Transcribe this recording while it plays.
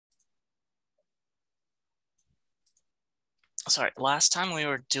sorry, last time we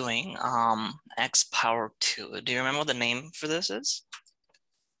were doing x power 2. Do you remember what the name for this is?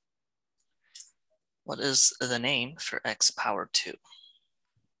 What is the name for x power 2?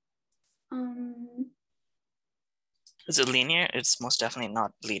 Is it linear? It's most definitely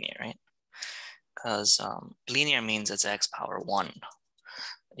not linear, right? Because linear means it's x power 1.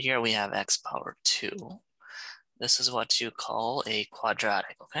 Here we have x power 2. This is what you call a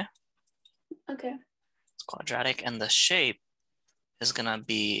quadratic, okay? Okay. It's quadratic, and the shape is gonna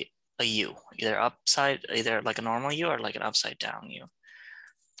be a U, either like a normal U or like an upside down U.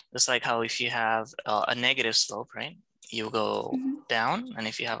 Just like how if you have a negative slope, right? You go down, and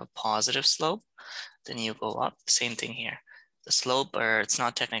if you have a positive slope, then you go up. Same thing here. The slope, or it's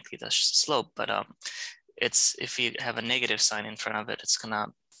not technically the slope, but it's if you have a negative sign in front of it, it's gonna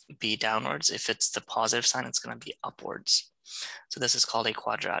be downwards. If it's the positive sign, it's gonna be upwards. So this is called a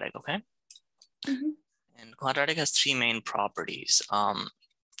quadratic, okay? And quadratic has three main properties. The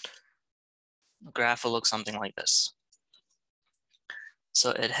graph will look something like this.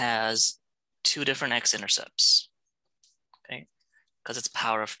 So it has two different x-intercepts, okay? Because it's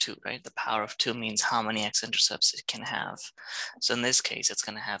power of 2, right? The power of 2 means how many x-intercepts it can have. So in this case, it's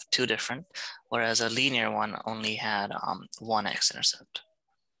going to have two different, whereas a linear one only had one x-intercept,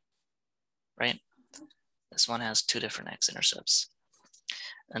 right? This one has two different x-intercepts.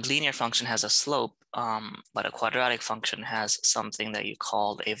 A linear function has a slope, but a quadratic function has something that you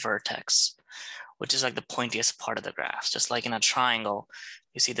call a vertex, which is like the pointiest part of the graph. Just like in a triangle,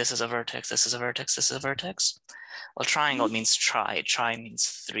 you see this is a vertex, this is a vertex, this is a vertex. Well, triangle means tri. Tri means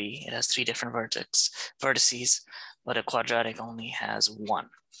 3. It has 3 different vertices, but a quadratic only has 1.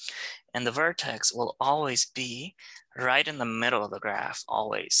 And the vertex will always be right in the middle of the graph,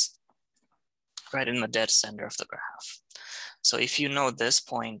 always. Right in the dead center of the graph. So if you know this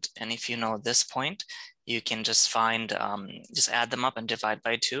point and if you know this point, you can just find, just add them up and divide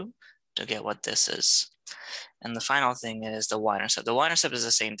by 2 to get what this is. And the final thing is the y-intercept. The y-intercept is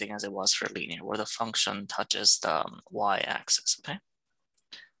the same thing as it was for linear, where the function touches the y-axis, okay?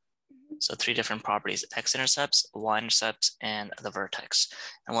 So 3 different properties: x-intercepts, y-intercepts, and the vertex.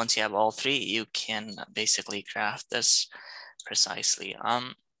 And once you have all 3, you can basically graph this precisely.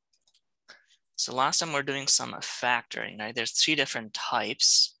 So last time we're doing some factoring, right? There's 3 different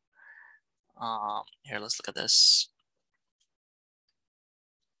types. Here, let's look at this.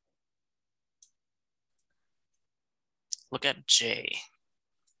 Look at J.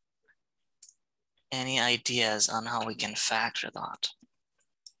 Any ideas on how we can factor that?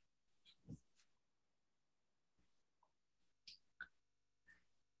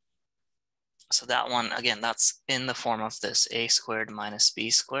 So that one, again, that's in the form of this a squared minus b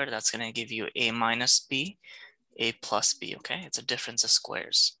squared. That's going to give you a minus b, a plus b, okay? It's a difference of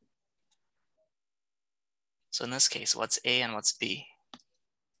squares. So in this case, what's a and what's b?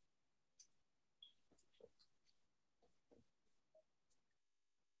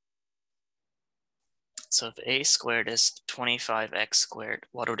 So if a squared is 25x squared,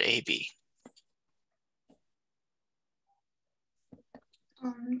 what would a be?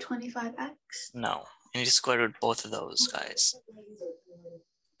 25x. No, you need to square root both of those guys.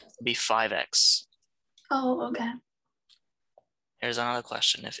 It'd be 5x. Oh, okay. Here's another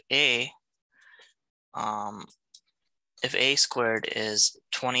question. If a squared is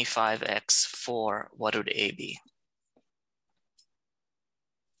 25x4, what would a be?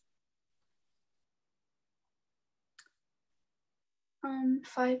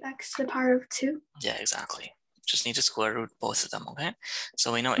 5x to the power of 2. Yeah, exactly. Just need to square root both of them, okay?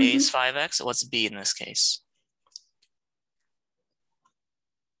 So we know a is 5x. What's b in this case?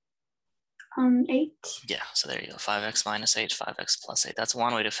 8. Yeah, so there you go. 5x minus 8, 5x plus 8. That's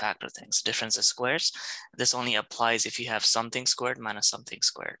one way to factor things. Difference of squares. This only applies if you have something squared minus something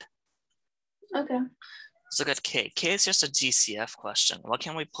squared. Okay. Let's look at k. K is just a GCF question. What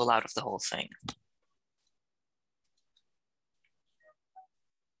can we pull out of the whole thing?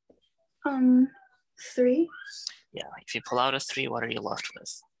 3. Yeah, if you pull out a 3, what are you left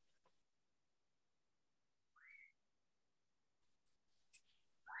with?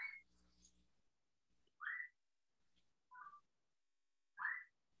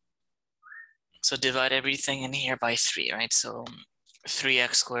 So divide everything in here by 3, right? So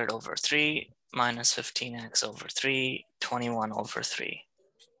 3x squared over 3 minus 15x over 3, 21 over 3.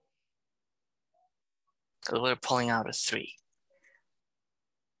 Because we're pulling out a 3.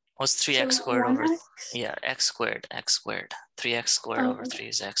 What's 3x squared over? Yeah, x squared, x squared. 3x squared over 3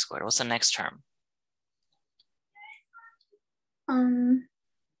 is x squared. What's the next term? 5,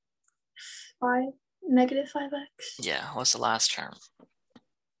 negative 5x. Yeah, what's the last term?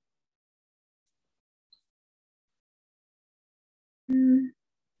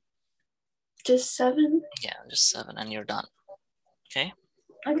 just 7? Yeah, just 7 and you're done. Okay?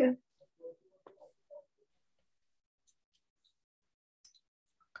 Okay.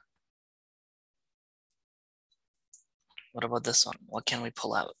 What about this one? What can we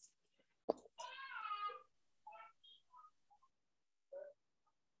pull out?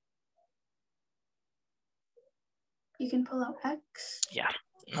 You can pull out X. Yeah.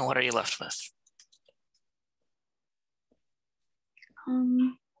 Now what are you left with?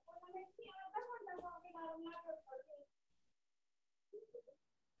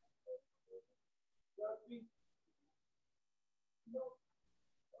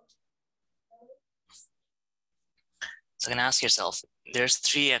 So you can ask yourself, there's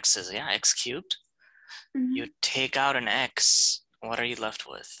 3 x's, yeah, x cubed. You take out an x, what are you left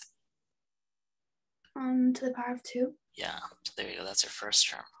with? To the power of 2. Yeah, so there you go, that's your first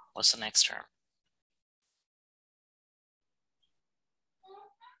term. What's the next term?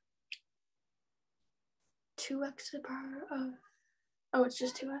 2x to the power of, oh, it's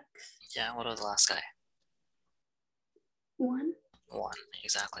just 2x. Yeah, what was the last guy? 1. 1,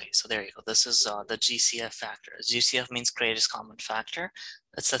 exactly. So there you go. This is the GCF factor. GCF means greatest common factor.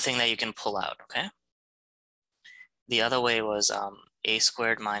 That's the thing that you can pull out, okay? The other way was a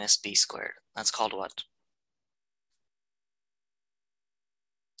squared minus b squared. That's called what?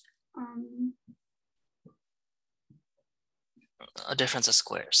 A difference of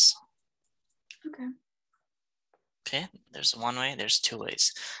squares. Okay. Okay, there's one way, there's 2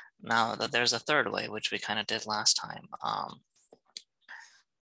 ways. Now there's a third way, which we kind of did last time,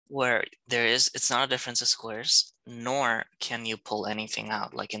 where it's not a difference of squares, nor can you pull anything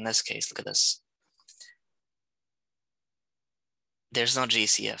out. Like in this case, look at this. There's no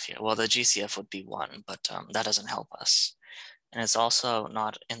GCF here. Well, the GCF would be 1, but that doesn't help us. And it's also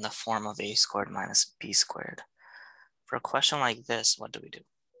not in the form of a squared minus b squared. For a question like this, what do we do?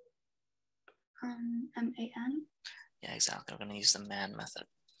 MAN. Yeah, exactly. We're going to use the MAN method.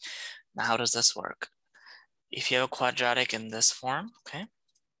 Now, how does this work? If you have a quadratic in this form, okay,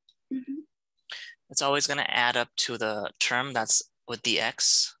 it's always going to add up to the term that's with the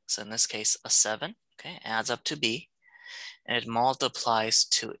x. So in this case, a 7, okay, adds up to b, and it multiplies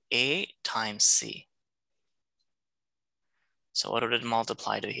to a times c. So what would it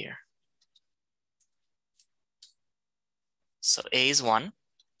multiply to here? So a is 1,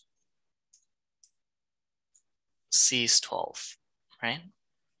 c is 12, right?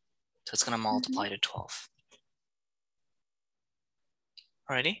 So it's going to multiply to 12.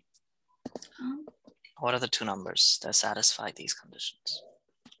 Alrighty? What are the 2 numbers that satisfy these conditions?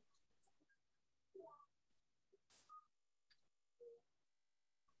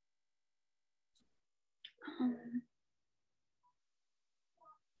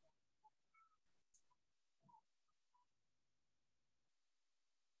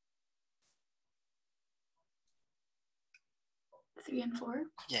 Three and 4.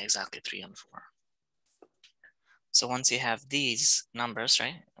 Yeah, exactly, 3 and 4. So once you have these numbers,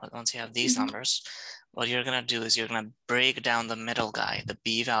 right? Once you have these numbers, what you're gonna do is you're gonna break down the middle guy, the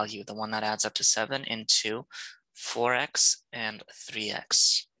b value, the one that adds up to 7, into 4x and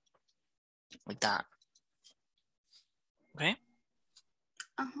 3x, like that. Okay?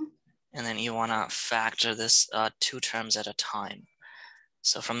 And then you wanna factor this 2 terms at a time.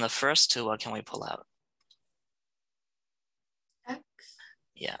 So from the first 2, what can we pull out? X.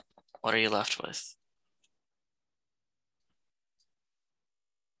 Yeah, what are you left with?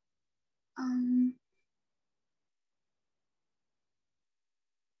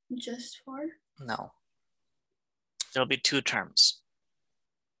 Just 4? No. There'll be 2 terms.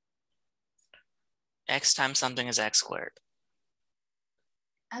 X times something is x squared.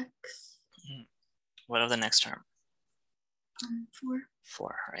 X. What of the next term? 4.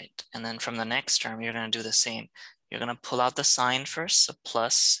 4, right? And then from the next term, you're going to do the same. You're going to pull out the sign first, so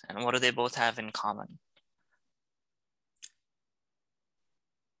plus, and what do they both have in common?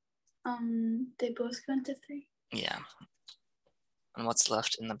 They both go into 3. Yeah. And what's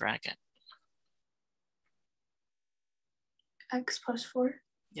left in the bracket? X plus 4.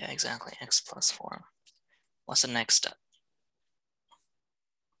 Yeah, exactly, x plus 4. What's the next step?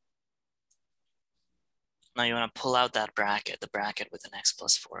 Now you want to pull out that bracket, the bracket with an x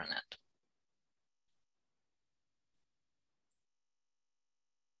plus 4 in it.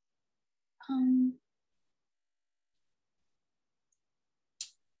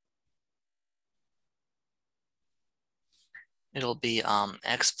 It'll be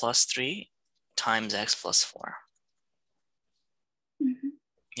x plus 3 times x plus 4.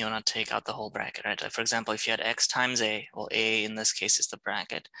 You want to take out the whole bracket, right? For example, if you had x times a, well, a in this case is the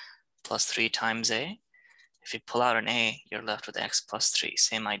bracket, plus 3 times a. If you pull out an a, you're left with x plus 3.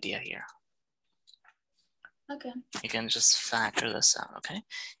 Same idea here. Okay. You can just factor this out, okay?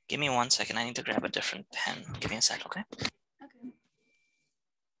 Give me 1 second. I need to grab a different pen. Give me a sec, okay? Okay.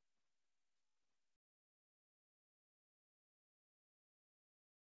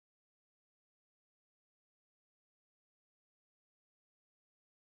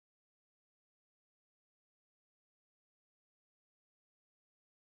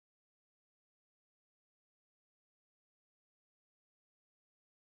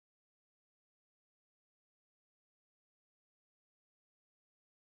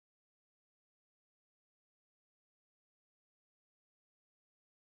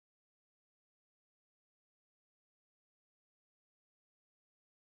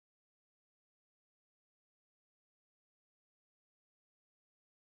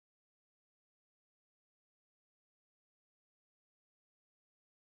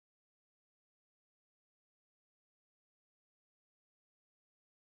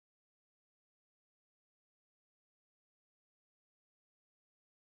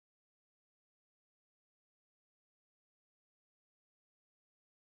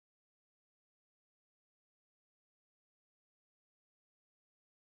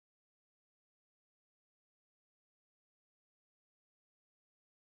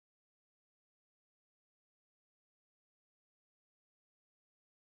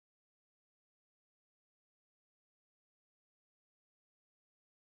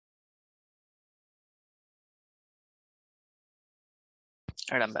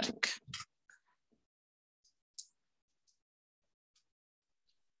 All right, I'm back.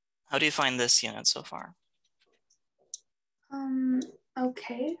 How do you find this unit so far?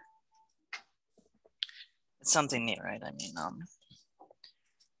 Okay. It's something new, right? I mean,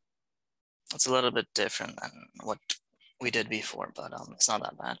 it's a little bit different than what we did before, but it's not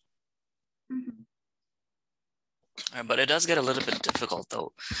that bad. Mm-hmm. But it does get a little bit difficult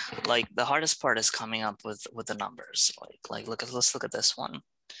though. Like the hardest part is coming up with the numbers. Like let's look at this one.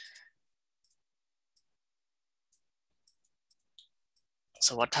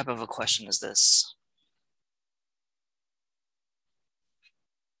 So what type of a question is this?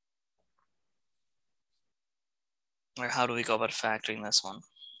 Or how do we go about factoring this one?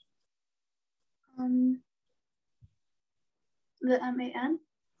 The MAN.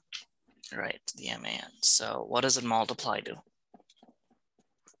 Right, the MAN. So what does it multiply to?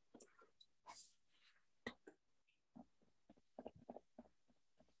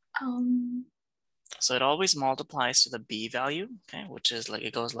 So it always multiplies to the B value, okay, which is like,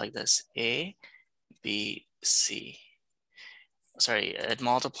 it goes like this, A, B, C. Sorry, it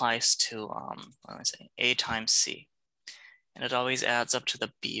multiplies to, what am I saying, A times C. And it always adds up to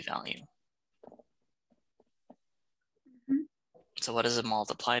the B value. Mm-hmm. So what does it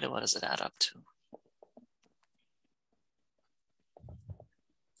multiply to? What does it add up to?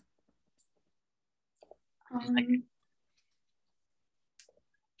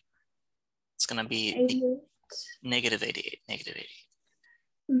 It's gonna be 88. negative 88, negative 80.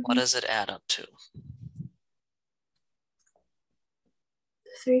 Mm-hmm. What does it add up to?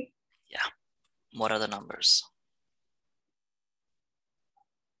 3. Yeah. What are the numbers?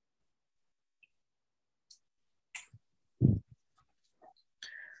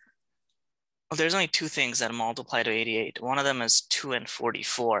 Well, there's only two things that multiply to 88. One of them is 2 and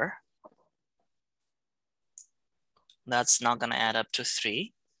 44. That's not gonna add up to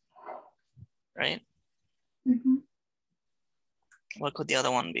 3, right? Mm-hmm. What could the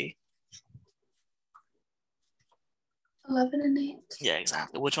other one be? 11 and 8. Yeah,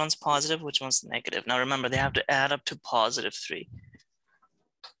 exactly. Which one's positive? Which one's negative? Now remember, they have to add up to positive 3.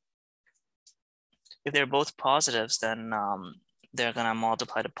 If they're both positives, then they're gonna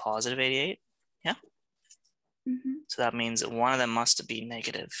multiply to positive 88. Yeah. Mm-hmm. So that means one of them must be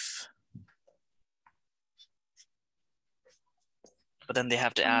negative. But then they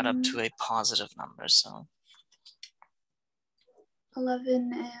have to add up to a positive number. So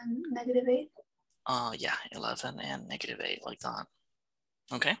 11 and negative 8. yeah, 11 and negative 8, like that.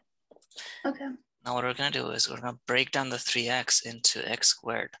 Okay. Okay. Now what we're gonna do is we're gonna break down the 3x into x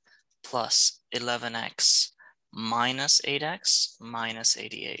squared plus 11x minus 8x minus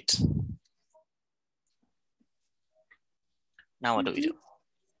 88. Now what do we do?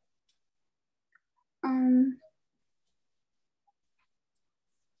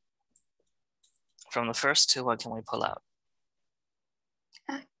 From the first two, what can we pull out?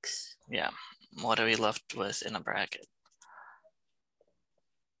 X. Yeah. What are we left with in a bracket?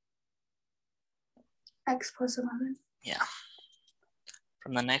 X plus 11. Yeah.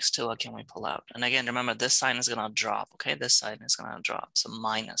 From the next two, what can we pull out? And again, remember, this sign is gonna drop, okay? This sign is gonna drop, so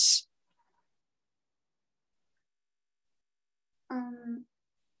minus.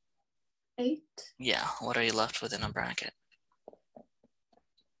 8. Yeah, what are you left with in a bracket?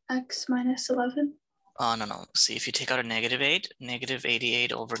 X minus 11. Oh, no. See, if you take out a -8,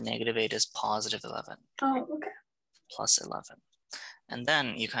 -88 over -8 is +11. Oh, okay. Plus 11. And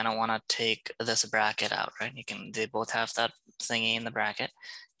then you kind of want to take this bracket out, right? They both have that thingy in the bracket.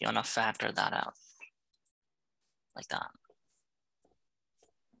 You want to factor that out like that.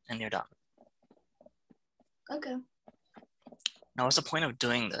 And you're done. Okay. Now, what's the point of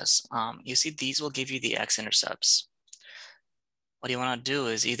doing this? You see, these will give you the x-intercepts. What you want to do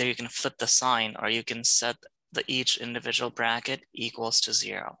is either you can flip the sign or you can set each individual bracket equals to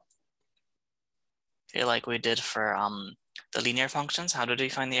 0. Okay, like we did for the linear functions. How did we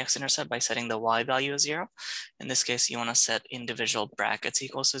find the x-intercept? By setting the y value as 0. In this case, you want to set individual brackets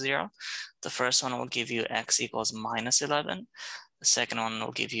equals to 0. The first one will give you x equals -11. The second one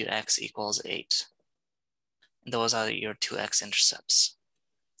will give you x equals 8. Those are your two x-intercepts.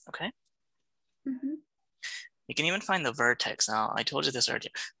 Okay. Mm-hmm. You can even find the vertex. Now, I told you this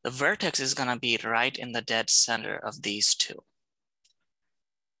earlier. The vertex is going to be right in the dead center of these two.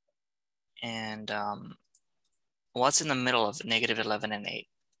 And what's in the middle of -11 and 8?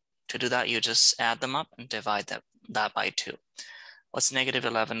 To do that, you just add them up and divide that by 2. What's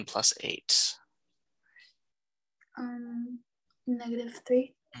 -11 plus 8?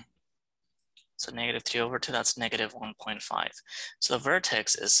 -3. So -3 over 2, that's -1.5. So the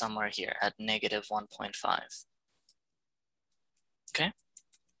vertex is somewhere here at -1.5. Okay?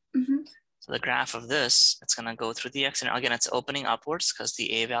 Mm-hmm. So the graph of this, it's going to go through the x, and again, it's opening upwards because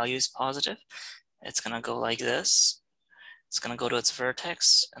the a value is positive. It's going to go like this. It's going to go to its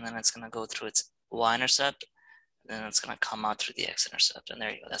vertex, and then it's going to go through its y-intercept, and then it's going to come out through the x-intercept. And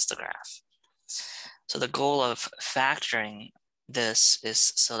there you go, that's the graph. So the goal of factoring this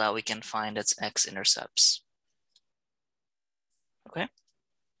is so that we can find its x-intercepts. Okay?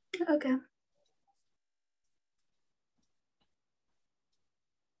 Okay.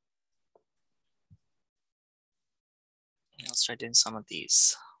 Let's try doing some of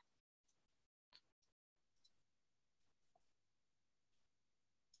these.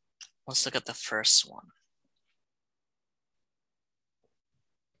 Let's look at the first one.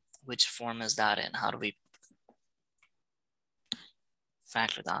 Which form is that in? How do we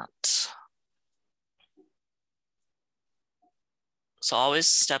factor that? So always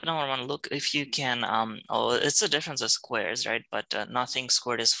step number one, look if you can, it's a difference of squares, right? But nothing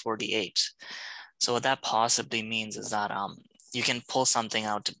squared is 48. So what that possibly means is that you can pull something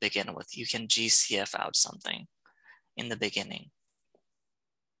out to begin with. You can GCF out something in the beginning.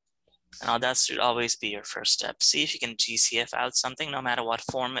 Now that should always be your first step. See if you can GCF out something, no matter what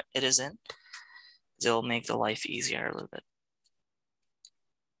form it is in. It'll make the life easier a little bit.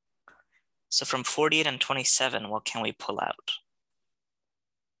 So from 48 and 27, what can we pull out?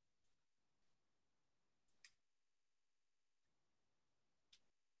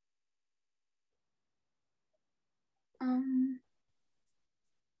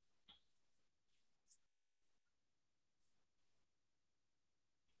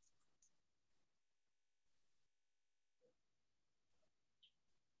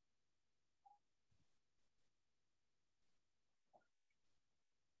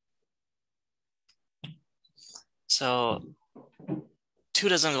 So 2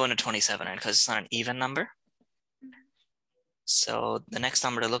 doesn't go into 27, right? Because it's not an even number. So the next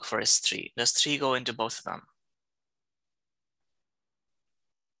number to look for is 3. Does 3 go into both of them?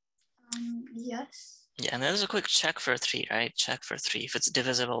 Yes. Yeah, and there's a quick check for 3, right? Check for 3 if it's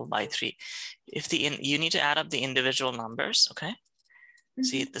divisible by 3. If you need to add up the individual numbers, okay? Mm-hmm.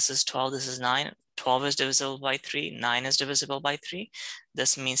 See, this is 12, this is 9. 12 is divisible by 3, 9 is divisible by 3.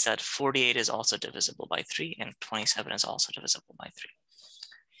 This means that 48 is also divisible by 3, and 27 is also divisible by 3.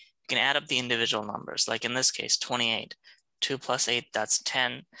 You can add up the individual numbers, like in this case, 28. 2 plus 8, that's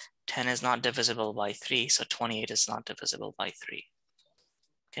 10. 10 is not divisible by 3, so 28 is not divisible by 3.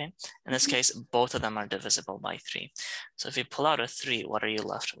 Okay, in this case, both of them are divisible by 3. So if you pull out a 3, what are you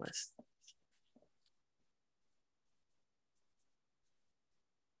left with?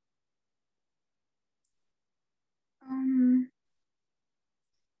 Um,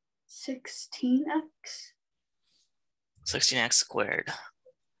 16x. 16x squared.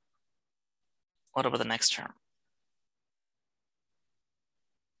 What about the next term?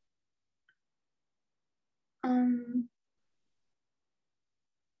 Um,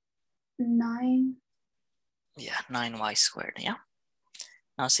 9. Yeah, 9y squared, yeah.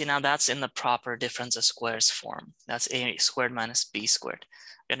 Now see, now that's in the proper difference of squares form. That's a squared minus b squared.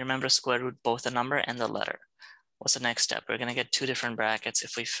 You gotta remember square root both the number and the letter. What's the next step? We're gonna get two different brackets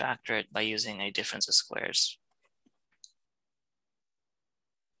if we factor it by using a difference of squares.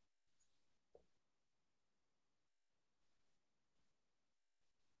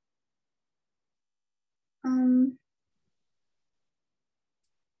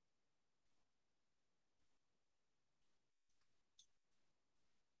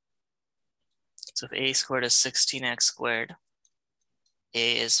 So if a squared is 16x squared,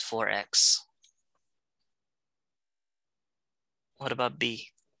 a is 4x. What about b?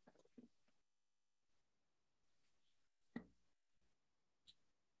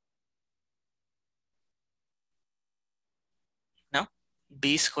 No?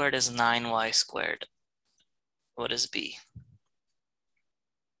 B squared is 9y squared. What is b?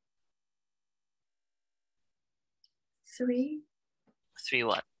 3 3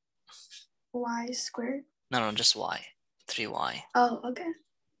 what? y squared. No, just y. 3y. Oh, okay.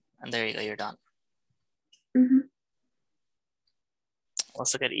 And there you go, you're done. Mm-hmm.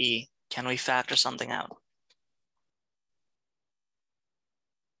 Let's look at e. Can we factor something out?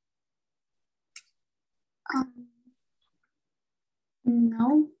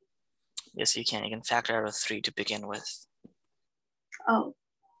 No. Yes, you can. You can factor out a 3 to begin with. Oh.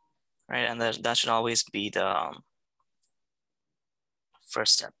 Right, and that should always be the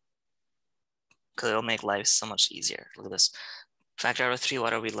first step, because it'll make life so much easier. Look at this. Factor out a 3,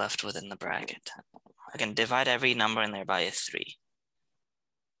 what are we left with in the bracket? I can divide every number in there by a 3.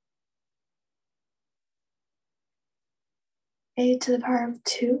 A to the power of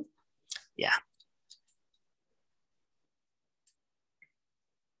 2. Yeah.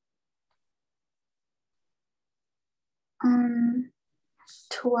 Um,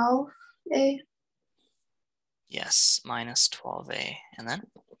 12a. Yes, minus 12a. And then?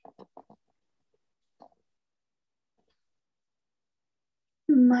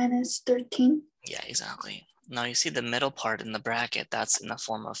 Minus 13. Yeah, exactly. Now you see the middle part in the bracket, that's in the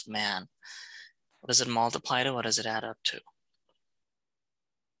form of man. What does it multiply to? What does it add up to?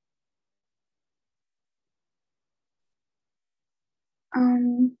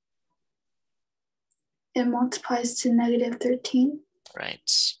 It multiplies to negative 13.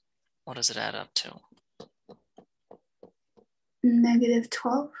 Right. What does it add up to? Negative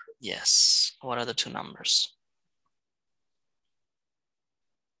 12. Yes. What are the two numbers?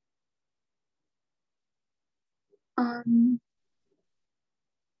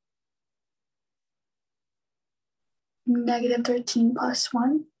 Negative 13 plus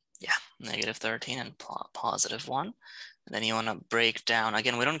 1. Yeah, negative 13 and positive 1. And then you want to break down.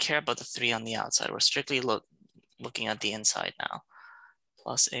 Again, we don't care about the 3 on the outside. We're strictly looking at the inside now.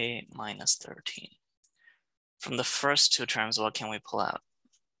 Plus a minus 13. From the first two terms, what can we pull out?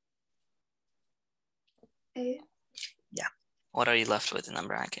 A. Yeah. What are you left with in the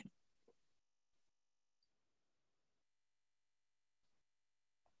bracket?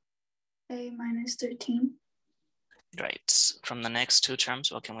 A minus 13. Right. From the next two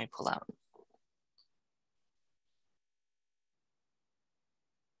terms, what can we pull out?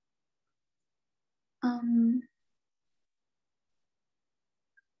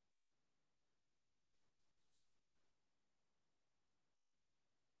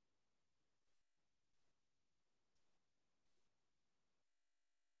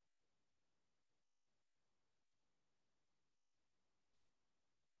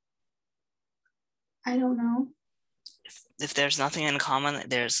 I don't know. If there's nothing in common,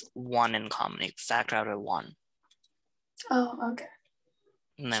 there's 1 in common. You factor out a 1. Oh, okay.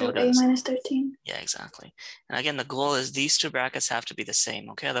 And then So look at A this. minus 13. Yeah, exactly. And again, the goal is these two brackets have to be the same,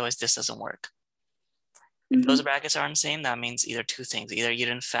 okay? Otherwise, this doesn't work. If those brackets aren't the same, that means either two things. Either you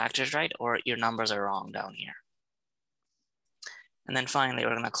didn't factor it right or your numbers are wrong down here. And then finally,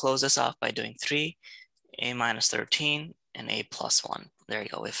 we're going to close this off by doing 3, a minus 13, and a plus 1. There you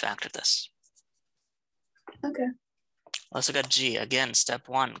go. We factored this. Okay. Let's look at G. Again, step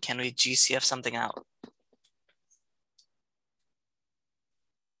 1. Can we GCF something out?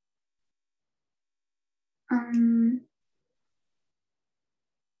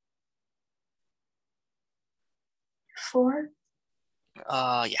 Four.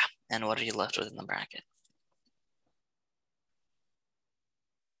 Yeah. And what are you left with in the bracket?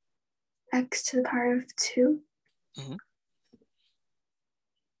 X to the power of 2.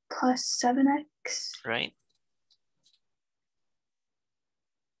 Plus 7x. Right.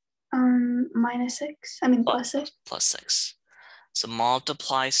 Minus 6. I mean, plus 6. Plus 6. So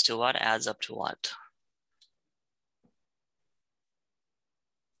multiplies to what? Adds up to what?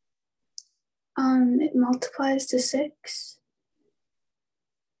 It multiplies to 6.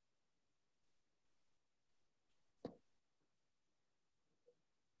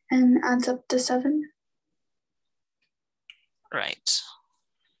 And adds up to 7. Right.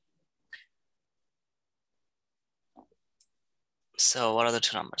 So what are the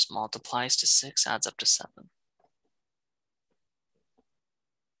two numbers? Multiplies to 6, adds up to 7.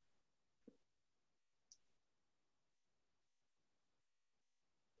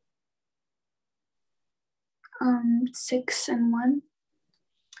 6 and 1.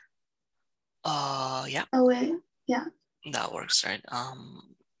 Yeah. Oh wait, yeah. That works, right?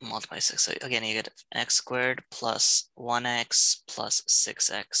 Multiply 6. So again, you get x squared plus 1x plus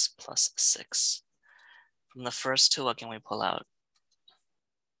 6x plus 6. From the first two, what can we pull out?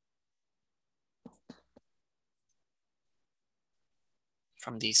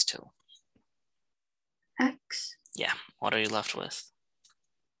 From these two. X. Yeah, what are you left with?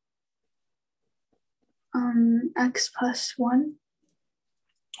 X plus 1.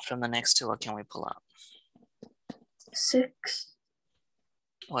 From the next two, what can we pull out? 6.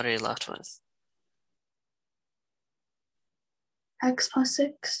 What are you left with? X plus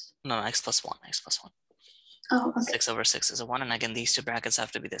 6. No, x plus 1, x plus 1. Oh, okay. 6 over 6 is a 1, and again, these two brackets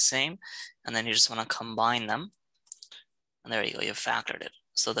have to be the same, and then you just want to combine them. And there you go, you've factored it.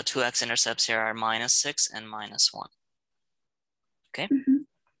 So the two x-intercepts here are -6 and -1. Okay,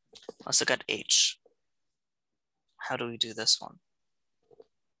 let's look at h. How do we do this one?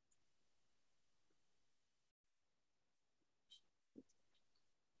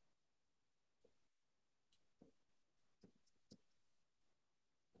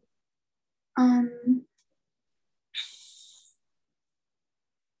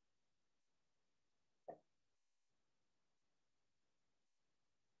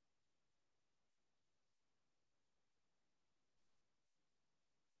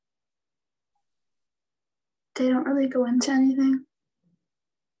 They don't really go into anything.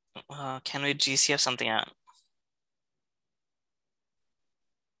 Can we GCF something out?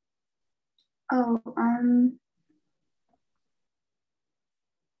 Oh,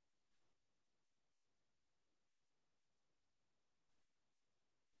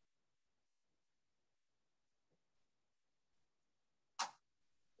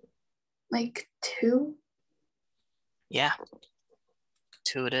 like 2? Yeah,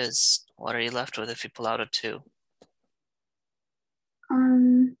 2 it is. What are you left with if you pull out a 2?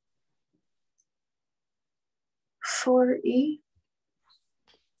 4e.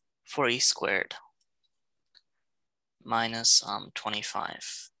 4e squared minus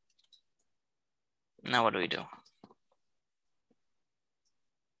 25. Now what do we do?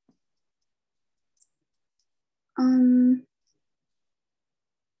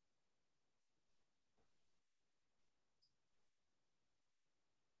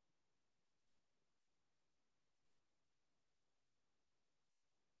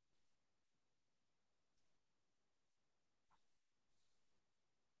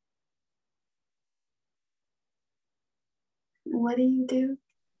 What do you do?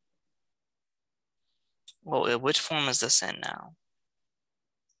 Well, which form is this in now?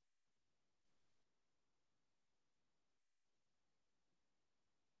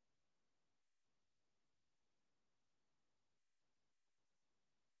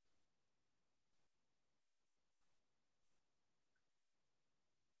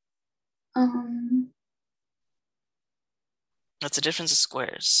 That's a difference of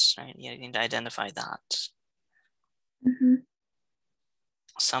squares, right? You need to identify that.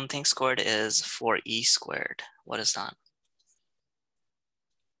 Something squared is 4e squared. What is that?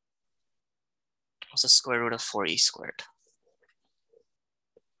 What's the square root of 4e squared?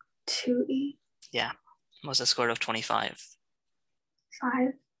 2e. Yeah. What's the square root of 25?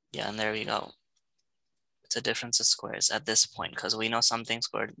 5. Yeah, and there we go. It's a difference of squares at this point, because we know something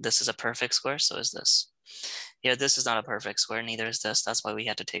squared. This is a perfect square, so is this. Here, this is not a perfect square, neither is this. That's why we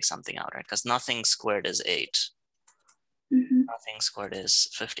had to take something out, right? Because nothing squared is 8. Nothing squared is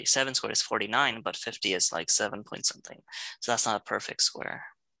 50. 7 squared is 49, but 50 is like 7 point something. So that's not a perfect square.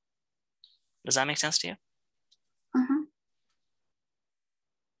 Does that make sense to you? All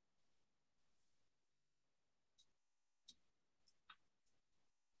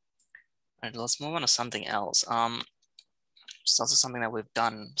right, let's move on to something else. It's also something that we've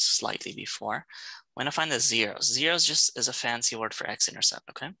done slightly before. We're gonna find the zeros. Zeros just is a fancy word for x-intercept,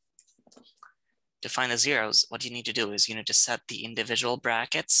 okay? To find the zeros, what you need to do is you need to set the individual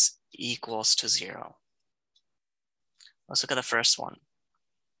brackets equals to 0. Let's look at the first one.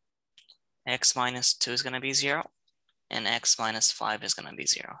 X minus 2 is gonna be 0, and x minus 5 is gonna be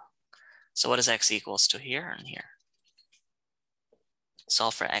 0. So what is x equals to here and here?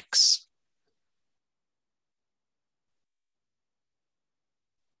 Solve for x.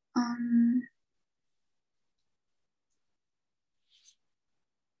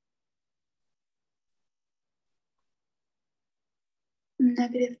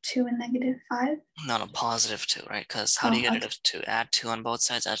 -2 and -5. No, positive 2, right? Because how do you get rid of 2? Add 2 on both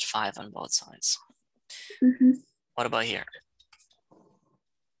sides, add 5 on both sides. What about here?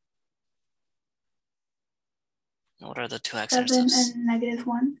 What are the two x-intercepts? 7 and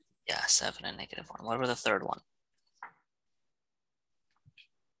 -1. Yeah, 7 and -1. What about the third one?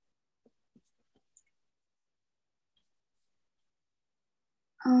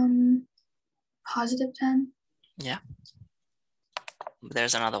 Positive 10. Yeah.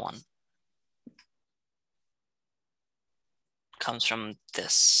 There's another one. Comes from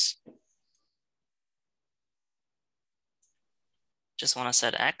this. Just want to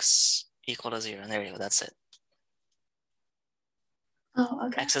set x equal to 0. And there you go. That's it. Oh,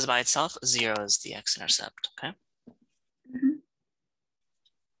 okay. X is by itself. 0 is the x-intercept. Okay. Mm-hmm.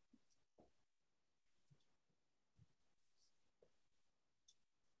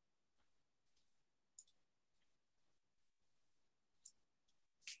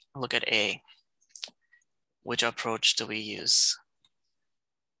 Look at A. Which approach do we use?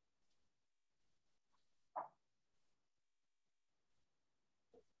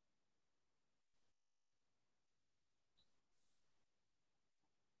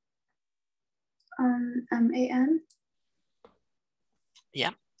 MAN.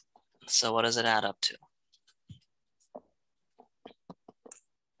 Yeah. So what does it add up to?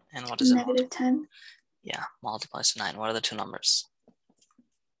 And what does it multiply? Negative 10. Yeah, multiplies to 9. What are the two numbers?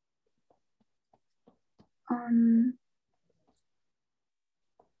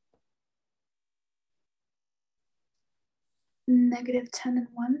 Negative 10 and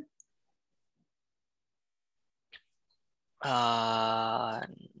 1.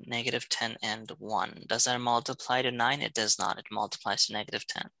 Negative 10 and 1. Does that multiply to 9? It does not. It multiplies to negative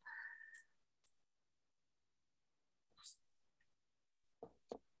 10.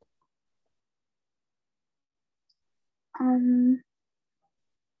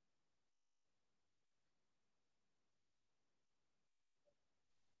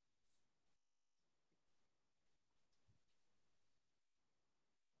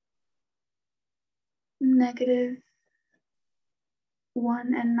 Negative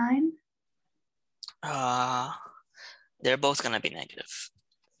 1 and 9. They're both going to be negative.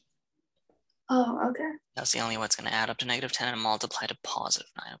 Oh, okay. That's the only way it's going to add up to negative 10 and multiply to positive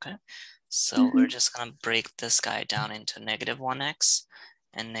 9, okay? So we're just going to break this guy down into negative 1x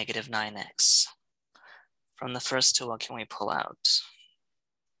and negative 9x. From the first two, what can we pull out?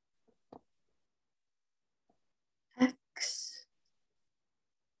 X.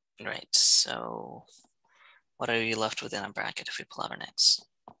 Right, so what are you left with in a bracket if we pull out an x?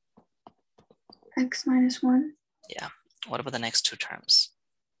 X minus 1. Yeah, what about the next two terms?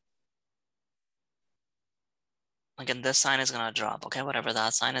 Again, this sign is going to drop, okay? Whatever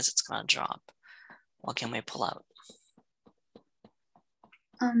that sign is, it's going to drop. What can we pull out?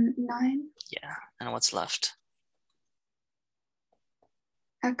 9. Yeah, and what's left?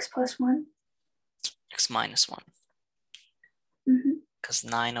 X plus 1. X minus 1. Because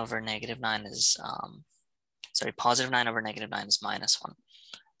 9 over negative 9 is, positive 9 over negative 9 is minus 1.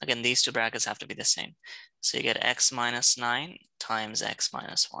 Again, these two brackets have to be the same. So you get x minus 9 times x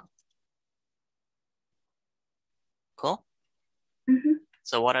minus 1. Cool?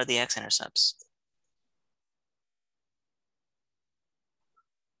 So what are the x-intercepts?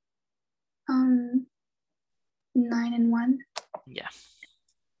 9 and 1. Yeah.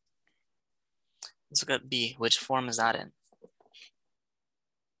 Let's look at B. Which form is that in?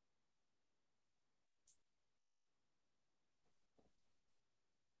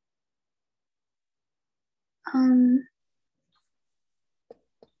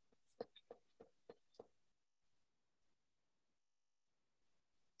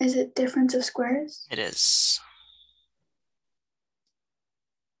 Is it difference of squares? It is.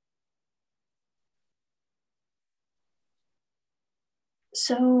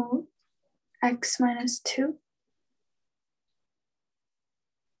 So x minus 2.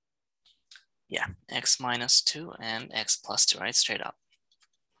 Yeah, x minus 2 and x plus 2, right? Straight up.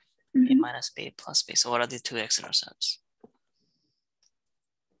 A minus b plus b. So what are the two x-intercepts?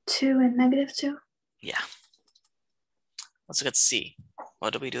 2 and negative 2. Yeah. Let's look at C.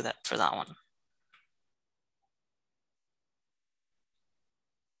 What do we do that for that one?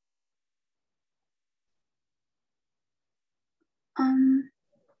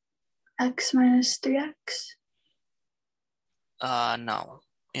 X minus 3x. No.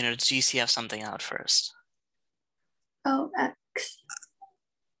 GCF something out first. Oh, x.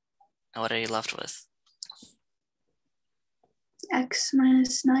 And what are you left with? X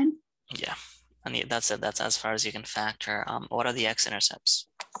minus 9. Yeah. And that's it. That's as far as you can factor. What are the x-intercepts?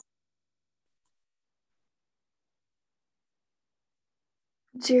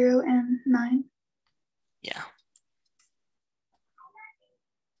 0 and 9. Yeah.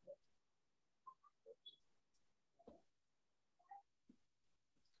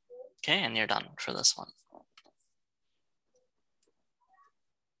 Okay, and you're done for this one.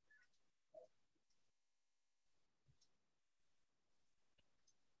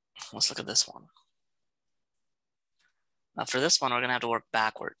 Let's look at this one. Now for this one, we're gonna have to work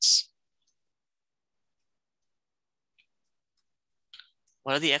backwards.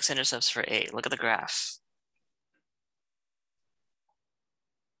 What are the x-intercepts for A? Look at the graph.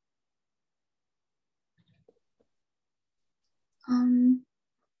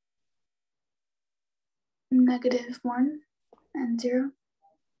 -1 and 0.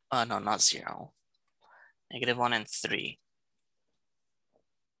 No, not 0. -1 and 3.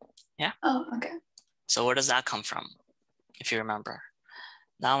 Yeah? Oh, okay. So where does that come from, if you remember?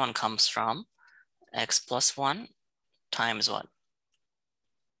 That one comes from x plus 1 times what?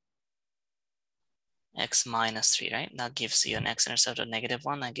 X minus 3, right? That gives you an x-intercept of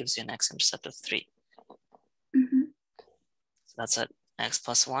 -1. That gives you an x-intercept of 3. So that's at x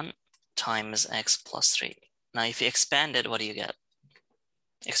plus 1 times x plus 3. Now, if you expand it, what do you get?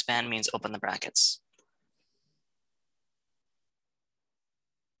 Expand means open the brackets.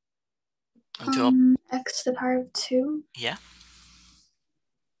 X to the power of 2. Yeah.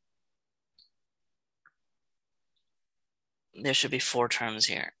 There should be 4 terms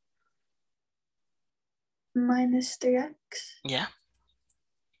here. Minus 3x. Yeah.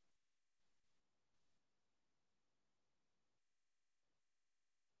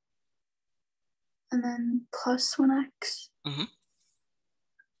 And then plus 1x. Mm-hmm.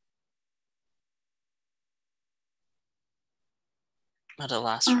 What the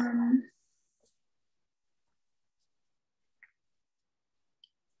last term?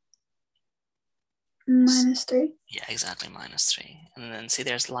 -3. Yeah, exactly, -3. And then see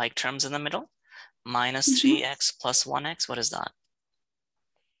there's like terms in the middle. -3x plus 1x, what is that?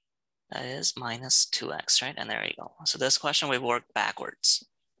 That is -2x, right? And there you go. So this question we've worked backwards.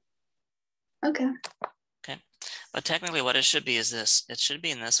 Okay. Okay. But technically what it should be is this. It should be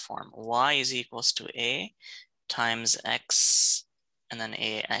in this form. Y is equals to A times X and then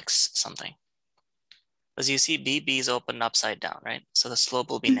AX something. Because you see B is opened upside down, right? So the slope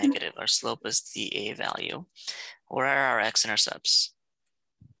will be negative. Our slope is the A value. Where are our x-intercepts?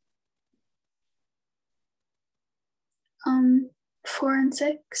 4 and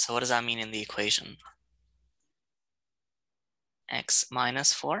 6. So what does that mean in the equation? X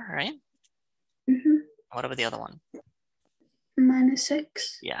minus 4, right? What about the other one?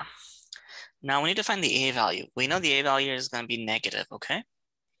 -6. Yeah. Now we need to find the A value. We know the A value is going to be negative, okay?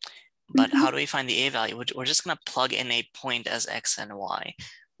 But how do we find the A value? We're just going to plug in a point as X and Y.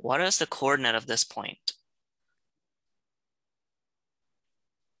 What is the coordinate of this point?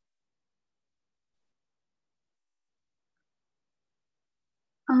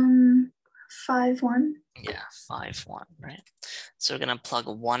 Um, 5, 1. Yeah, 5, 1, right? So we're going to plug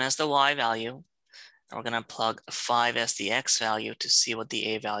 1 as the Y value, and we're going to plug 5 as the X value to see what the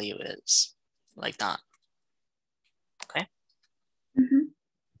A value is, like that. Okay?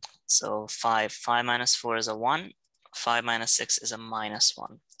 So 5 minus 4 is a 1, 5 minus 6 is a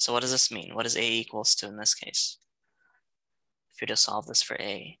 -1. So what does this mean? What is A equals to in this case? If you're to solve this for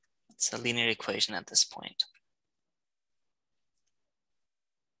A, it's a linear equation at this point.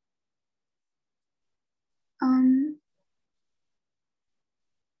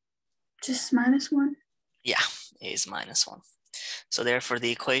 Just -1? Yeah, A is -1. So therefore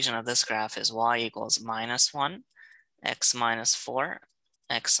the equation of this graph is Y equals -1, X minus 4,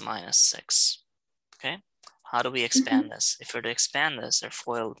 X minus 6. Okay, how do we expand this? If we're to expand this, or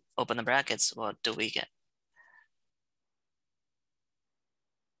FOIL open the brackets, what do we get?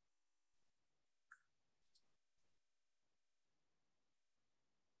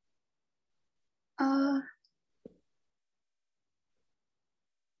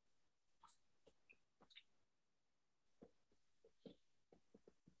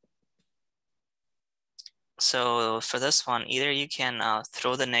 So for this one, either you can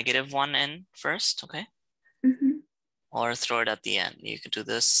throw the -1 in first, okay? Or throw it at the end. You could do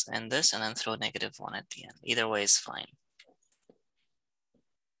this and then throw -1 at the end. Either way is fine.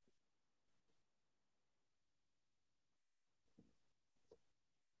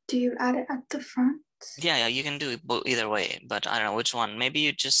 Do you add it at the front? Yeah, you can do either way, but I don't know which one. Maybe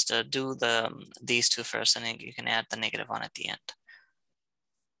you just do these two first, and then you can add the -1 at the end.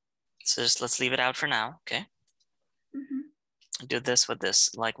 So just let's leave it out for now, okay? Do this with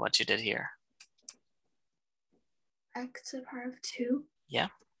this, like what you did here. X to the power of 2. Yeah.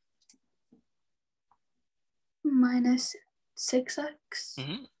 Minus 6x.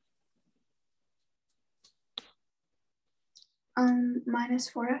 Minus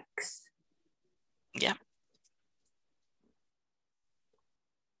 4x. Yeah.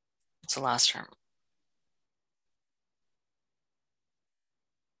 What's the last term?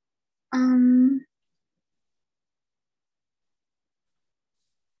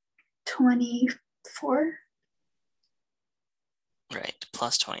 24. Right,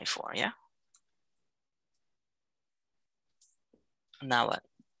 plus 24, yeah? Now what?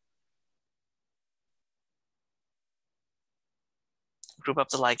 Group up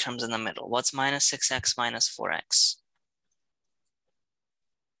the like terms in the middle. What's minus 6x minus 4x?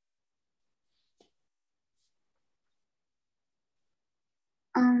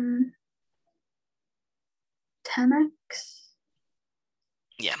 Um, 10x.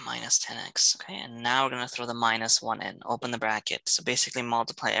 Yeah, minus 10x. Okay, and now we're going to throw the minus 1 in. Open the bracket. So basically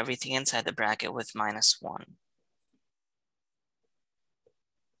multiply everything inside the bracket with minus 1.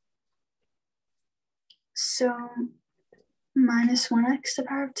 So minus 1x to the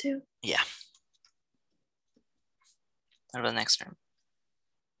power of 2. Yeah. What about the next term?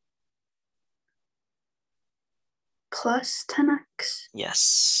 Plus 10x.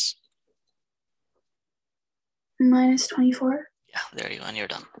 Yes. Minus 24. Yeah, there you go, and you're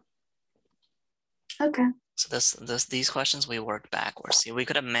done. Okay. So these questions we worked backwards. See, we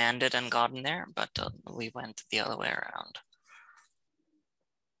could have manned it and gotten there, but we went the other way around.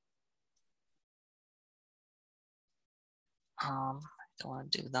 I don't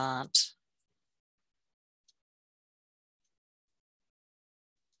want to do that.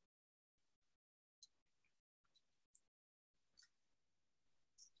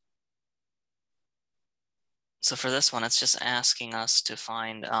 So for this one, it's just asking us to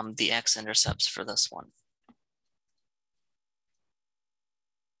find the x-intercepts for this one.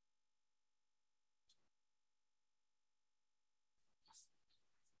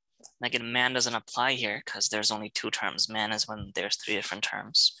 Again, man doesn't apply here because there's only 2 terms. Man is when there's 3 different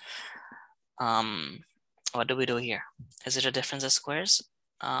terms. What do we do here? Is it a difference of squares?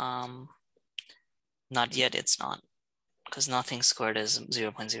 Not yet, it's not, because nothing squared is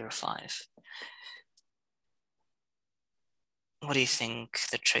 0.05. What do you think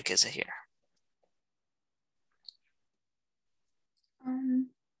the trick is here?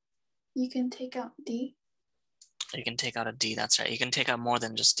 You can take out d. You can take out a d, that's right. You can take out more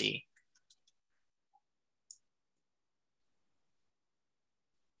than just d.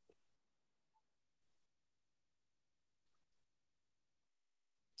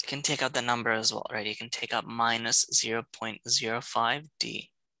 You can take out the number as well, right? You can take out minus 0.05 d.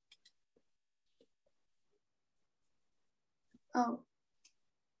 Oh.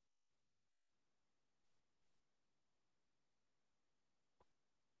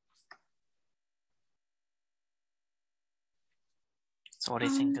 So what do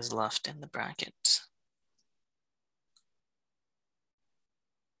you think is left in the bracket?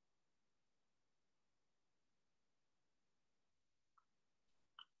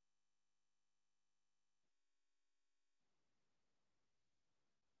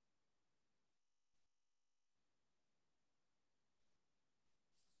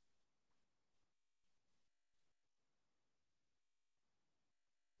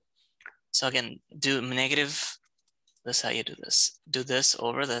 So again, do negative, this is how you do this. Do this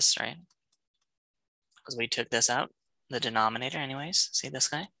over this, right? Because we took this out, the denominator anyways. See this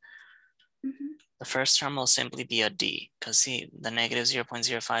guy? The first term will simply be a d, because see, the negative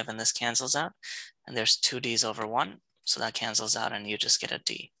 0.05 and this cancels out, and there's 2 d's over 1, so that cancels out and you just get a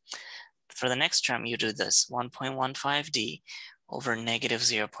d. For the next term, you do this, 1.15 d over negative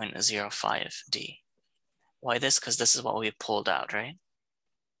 0.05 d. Why this? Because this is what we pulled out, right?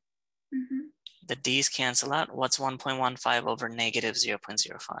 The d's cancel out. What's 1.15 over negative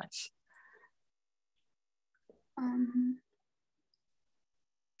 0.05?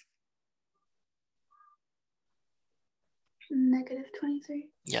 Negative 23.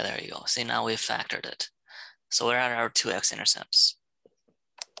 Yeah, there you go. See, now we've factored it. So we're at our 2 x-intercepts.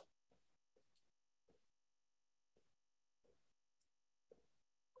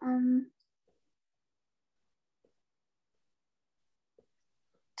 Um,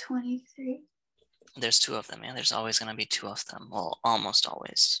 23. There's 2 of them, yeah. There's always going to be 2 of them. Well, almost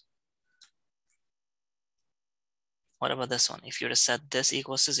always. What about this one? If you were to set this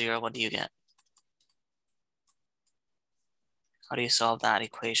equals to 0, what do you get? How do you solve that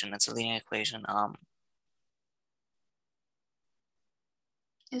equation? It's a linear equation.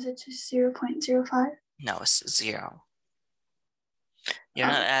 Is it just 0.05? No, it's 0. You're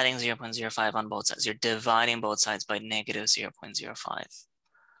not adding 0.05 on both sides. You're dividing both sides by negative 0.05.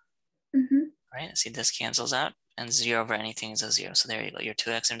 Right? See, this cancels out, and 0 over anything is a 0. So there you go. Your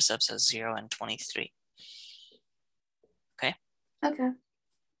 2 x-intercepts are 0 and 23. Okay? Okay.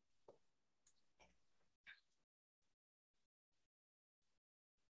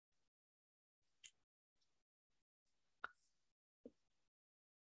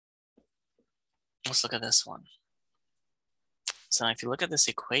 Let's look at this one. So if you look at this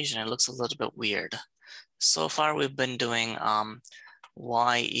equation, it looks a little bit weird. So far we've been doing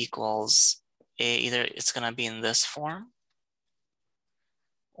y equals a, either it's gonna be in this form,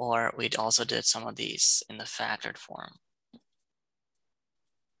 or we also did some of these in the factored form,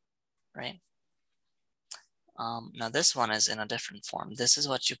 right? Now this one is in a different form. This is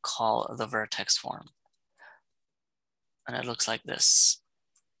what you call the vertex form. And it looks like this.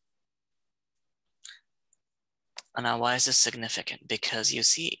 And now why is this significant? Because you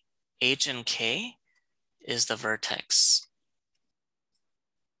see H and K is the vertex.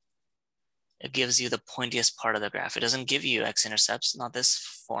 It gives you the pointiest part of the graph. It doesn't give you x-intercepts, not this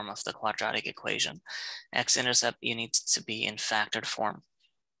form of the quadratic equation. X-intercept, you need to be in factored form.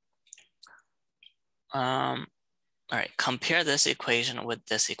 All right, compare this equation with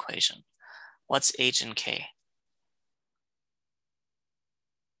this equation. What's H and K?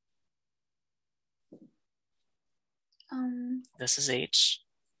 This is H.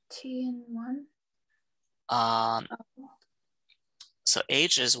 T and 1. So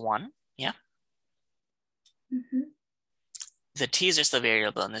H is 1, yeah? Mm-hmm. The T is just the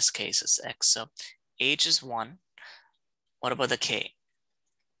variable, in this case it's X. So H is 1. What about the K?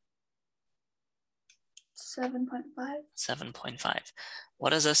 7.5. 7.5. What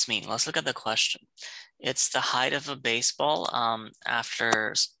does this mean? Let's look at the question. It's the height of a baseball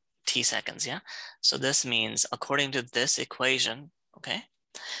after t seconds, yeah? So this means, according to this equation, okay,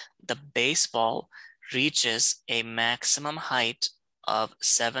 the baseball reaches a maximum height of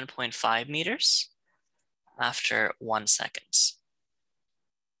 7.5 meters after 1 second.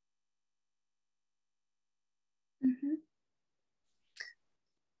 Mm-hmm.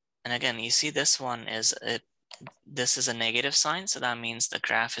 And again, you see this one is this is a negative sign, so that means the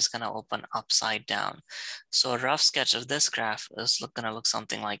graph is going to open upside down. So a rough sketch of this graph is going to look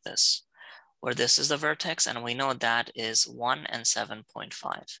something like this, where this is the vertex, and we know that is 1 and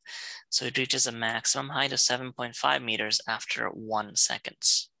 7.5. So it reaches a maximum height of 7.5 meters after 1 second.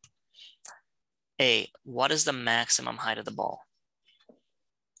 A, what is the maximum height of the ball?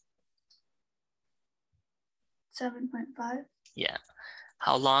 7.5. Yeah.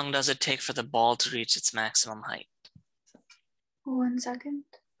 How long does it take for the ball to reach its maximum height? 1 second.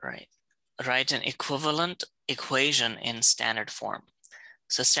 Right. Write an equivalent equation in standard form.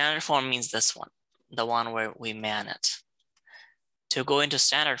 So standard form means this one, the one where we man it. To go into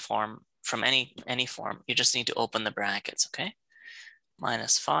standard form from any form, you just need to open the brackets, okay?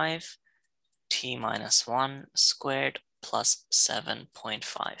 Minus 5 t minus 1 squared plus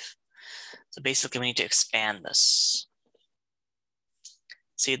 7.5. So basically we need to expand this.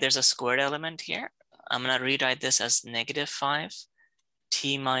 See, there's a squared element here. I'm gonna rewrite this as negative 5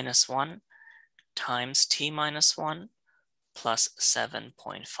 t minus 1 times t minus 1 plus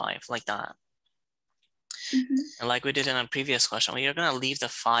 7.5, like that. Mm-hmm. And like we did in a previous question, we are gonna leave the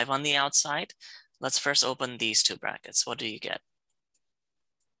 5 on the outside. Let's first open these two brackets. What do you get?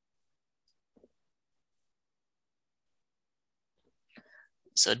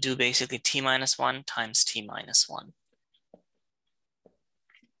 So do basically t minus 1 times t minus 1.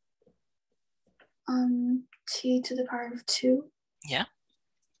 T to the power of 2. Yeah.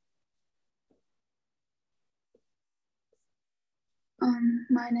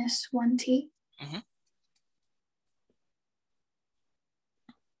 Minus 1t. Mm-hmm.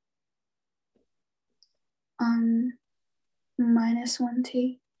 Minus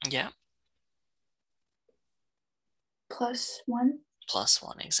 1t. Yeah. Plus 1. Plus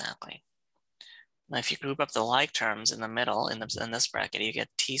 1, exactly. Now, if you group up the like terms in the middle, in this bracket, you get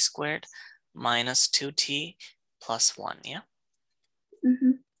t squared minus 2t plus 1, yeah?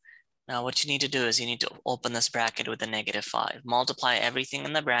 Mm-hmm. Now, what you need to do is you need to open this bracket with a negative 5. Multiply everything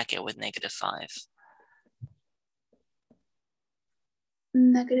in the bracket with negative 5.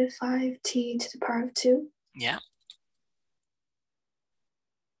 Negative 5t to the power of 2. Yeah.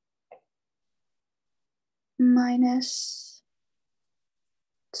 Minus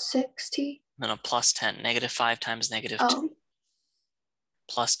 6t. No, plus 10. Negative 5 times negative 2.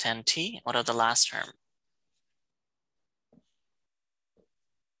 Plus 10t. What are the last term?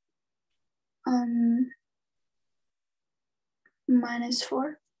 Minus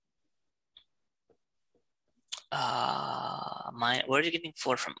 4. Where are you getting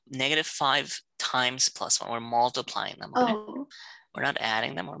 4 from? Negative 5 times plus 1. We're multiplying them, okay? Oh. We're not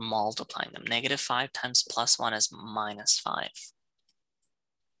adding them, we're multiplying them. Negative 5 times plus 1 is minus 5.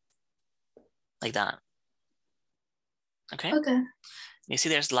 Like that. Okay? Okay. You see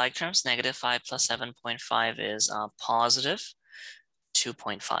there's like terms. Negative 5 plus 7.5 is positive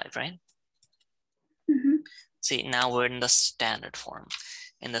 2.5, right? Mm-hmm. See, now we're in the standard form.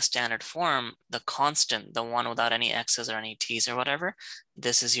 In the standard form, the constant, the one without any x's or any t's or whatever,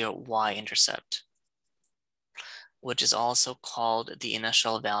 this is your y-intercept. which is also called the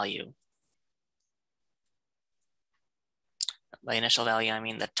initial value. By initial value, I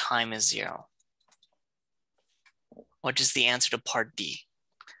mean the time is 0. Which is the answer to part D.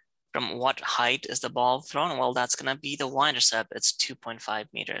 From what height is the ball thrown? Well, that's going to be the y-intercept. It's 2.5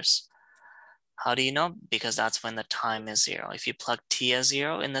 meters. How do you know? Because that's when the time is 0. If you plug t as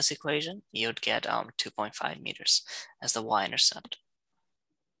 0 in this equation, you'd get 2.5 meters as the y-intercept.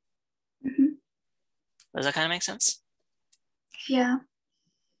 Mm-hmm. Does that kind of make sense? Yeah.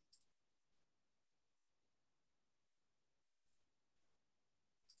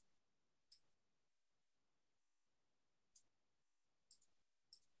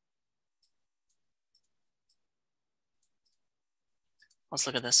 Let's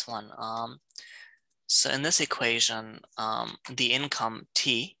look at this one. So in this equation, the income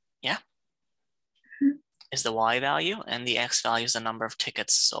t, yeah, Mm-hmm. is the y value, and the x value is the number of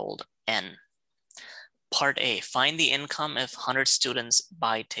tickets sold, n. Part A, find the income if 100 students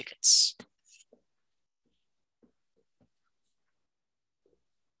buy tickets.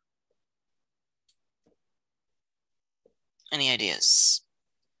 Any ideas?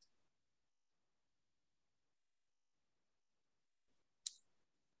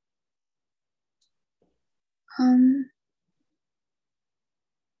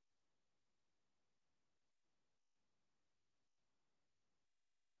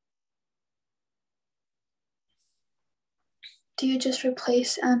 Do you just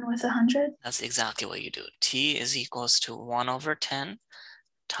replace n with 100? That's exactly what you do. T is equals to 1 over 10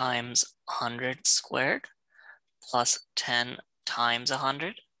 times 100 squared plus 10 times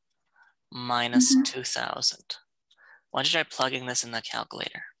 100 minus 2,000. Why did I try plugging this in the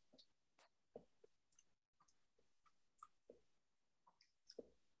calculator?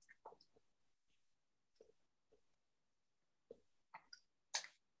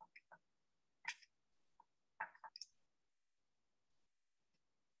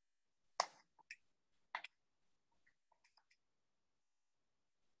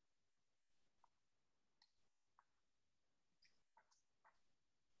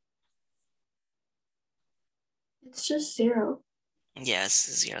 It's just 0. Yes,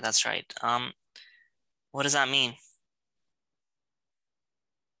 0, that's right. What does that mean?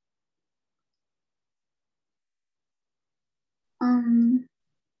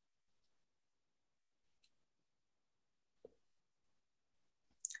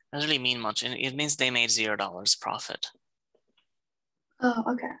 Doesn't really mean much. It means they made $0 profit. Oh,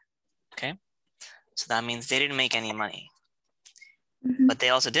 okay. Okay, so that means they didn't make any money, Mm-hmm. but they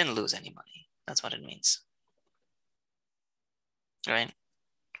also didn't lose any money. That's what it means, right?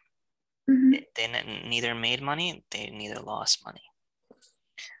 Mm-hmm. They neither made money, they neither lost money.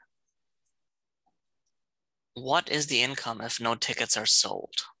 What is the income if no tickets are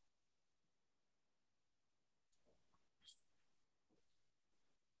sold?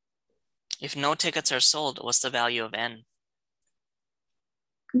 If no tickets are sold, what's the value of n?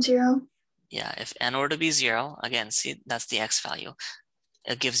 0. Yeah, if n were to be 0, again, see, that's the x value.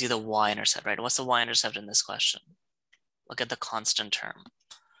 It gives you the y-intercept, right? What's the y-intercept in this question? Look at the constant term.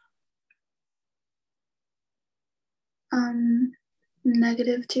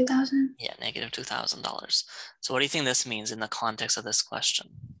 Negative 2,000. Yeah, negative $2,000. So what do you think this means in the context of this question?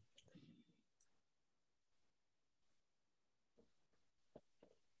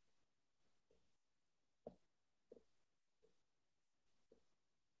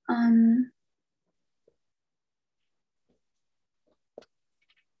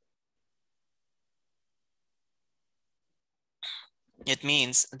 It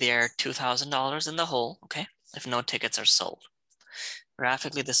means they're $2,000 in the hole, okay? If no tickets are sold.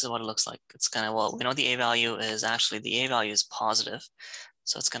 Graphically, this is what it looks like. It's gonna, well, we know the A value is actually, the A value is positive.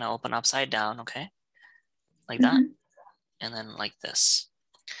 So it's gonna open upside down, okay? Like that, and then like this.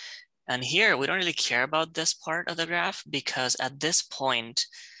 And here, we don't really care about this part of the graph because at this point,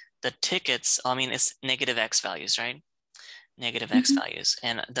 the tickets, I mean, it's negative X values, right? Negative X values.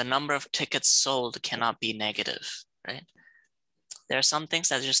 And the number of tickets sold cannot be negative, right? There are some things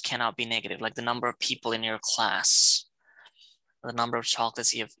that just cannot be negative, like the number of people in your class, the number of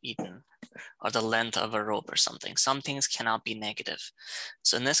chocolates you have eaten, or the length of a rope or something. Some things cannot be negative.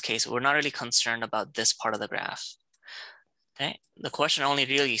 So in this case, we're not really concerned about this part of the graph. Okay, the question only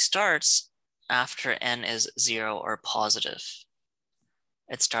really starts after n is 0 or positive.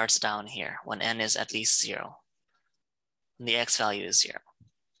 It starts down here when n is at least 0. And the x value is 0.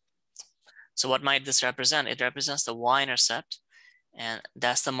 So what might this represent? It represents the y-intercept, and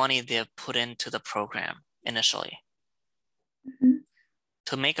that's the money they've put into the program initially.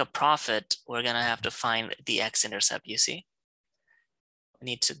 To make a profit, we're gonna have to find the x-intercept, you see? We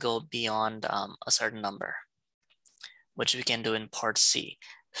need to go beyond a certain number. which we can do in part C.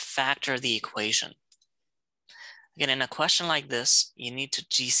 Factor the equation. Again, in a question like this, you need to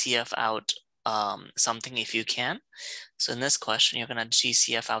GCF out something if you can. So in this question, you're going to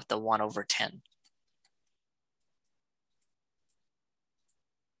GCF out the 1/10.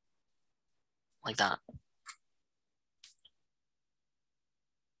 Like that.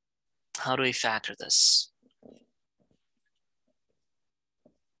 How do we factor this?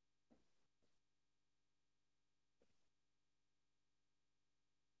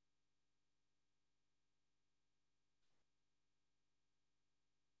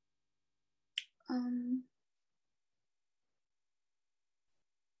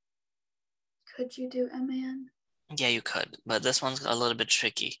 Could you do MAN? Yeah, you could, but this one's a little bit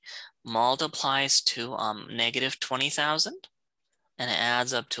tricky. Multiplies to negative 20,000 and it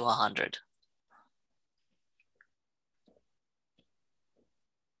adds up to 100.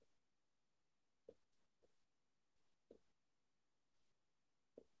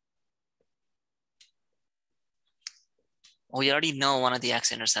 We already know one of the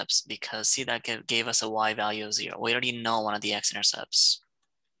x-intercepts because see that gave us a y value of 0. We already know one of the x-intercepts.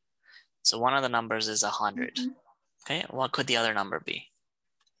 So one of the numbers is 100. Mm-hmm. Okay, what could the other number be?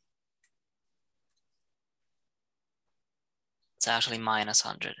 It's actually minus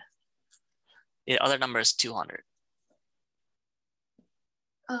 100. The other number is 200.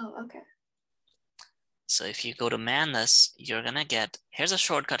 Oh, okay. So if you go to man this, you're gonna get, here's a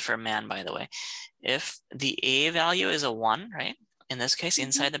shortcut for man, by the way. If the a value is a 1, right? In this case,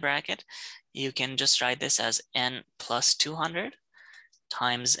 inside the bracket, you can just write this as n plus 200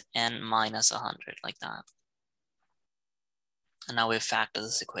 times n minus 100, like that. And now we've factored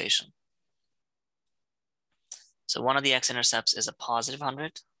this equation. So one of the x-intercepts is a positive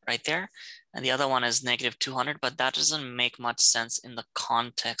 100 right there, and the other one is negative 200, but that doesn't make much sense in the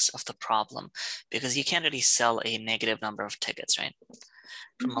context of the problem because you can't really sell a negative number of tickets, right?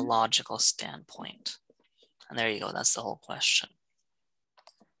 From a logical standpoint. And there you go, that's the whole question.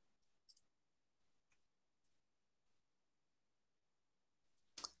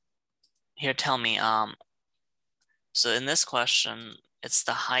 Here, tell me, so in this question, it's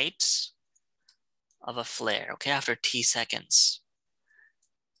the height of a flare, okay, after t seconds.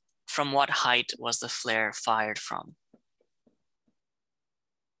 From what height was the flare fired from?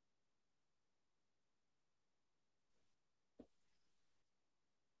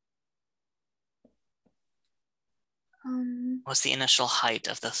 What's the initial height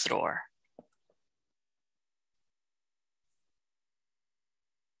of the thrower?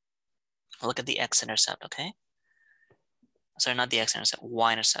 Look at the x-intercept, okay? Sorry, not the x-intercept,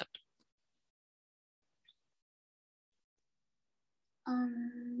 y-intercept.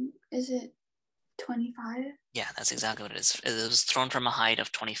 Is it 25? Yeah, that's exactly what it is. It was thrown from a height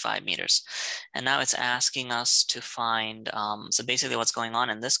of 25 meters. And now it's asking us to find, so basically what's going on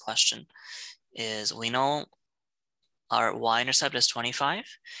in this question is we know our y-intercept is 25,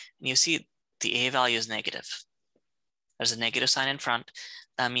 and you see the a value is negative. There's a negative sign in front.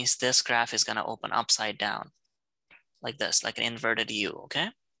 That means this graph is gonna open upside down, like this, like an inverted U, okay?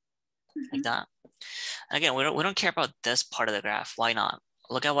 Like that. And again, we don't care about this part of the graph. Why not?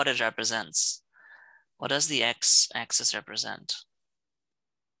 Look at what it represents. What does the x-axis represent?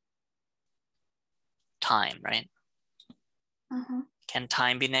 Time, right? Can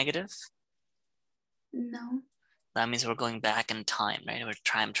time be negative? No. That means we're going back in time, right? We're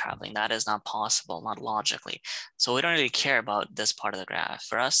time traveling. That is not possible, not logically. So we don't really care about this part of the graph.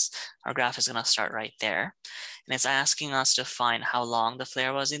 For us, our graph is gonna start right there. And it's asking us to find how long the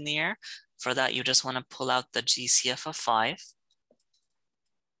flare was in the air. For that, you just wanna pull out the GCF of 5,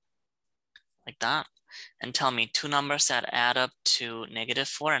 like that. And tell me two numbers that add up to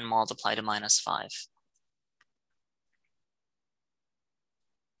 -4 and multiply to -5.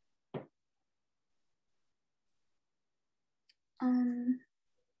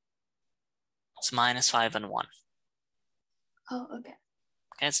 It's -5 and 1. Oh, okay.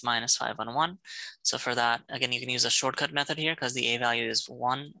 Okay, it's -5 and 1. So for that, again, you can use a shortcut method here because the a value is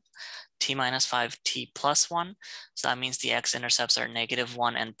 1, t minus 5, t plus 1. So that means the x-intercepts are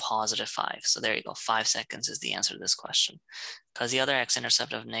 -1 and +5. So there you go, 5 seconds is the answer to this question. Because the other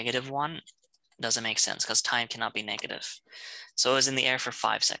x-intercept of -1 doesn't make sense because time cannot be negative. So it was in the air for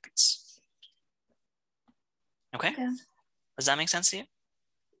 5 seconds. Okay? Does that make sense to you?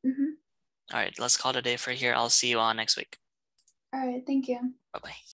 All right, let's call it a day for here. I'll see you all next week. All right, thank you. Bye-bye.